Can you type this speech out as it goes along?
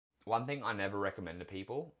One thing I never recommend to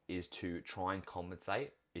people is to try and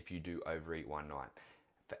compensate if you do overeat one night.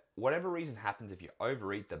 For whatever reason happens, if you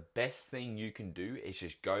overeat, the best thing you can do is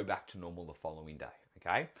just go back to normal the following day.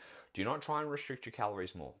 Okay? Do not try and restrict your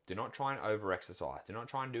calories more. Do not try and over exercise. Do not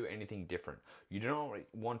try and do anything different. You do not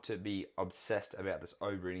want to be obsessed about this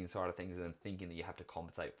overeating side of things and then thinking that you have to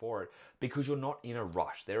compensate for it, because you're not in a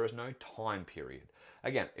rush. There is no time period.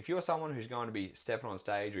 Again, if you're someone who's going to be stepping on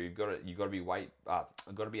stage, or you've got to be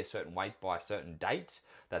got to be a certain weight by a certain date,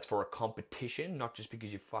 that's for a competition, not just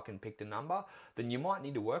because you fucking picked a number, then you might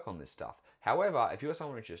need to work on this stuff. However, if you're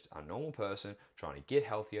someone who's just a normal person trying to get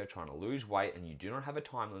healthier, trying to lose weight, and you do not have a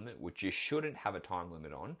time limit, which you shouldn't have a time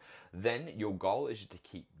limit on, then your goal is just to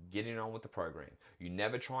keep getting on with the program. You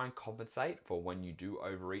never try and compensate for when you do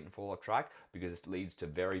overeat and fall off track, because it leads to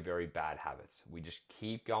very, very bad habits. We just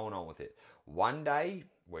keep going on with it. One day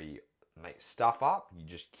where you make stuff up, you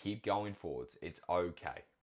just keep going forwards. It's okay.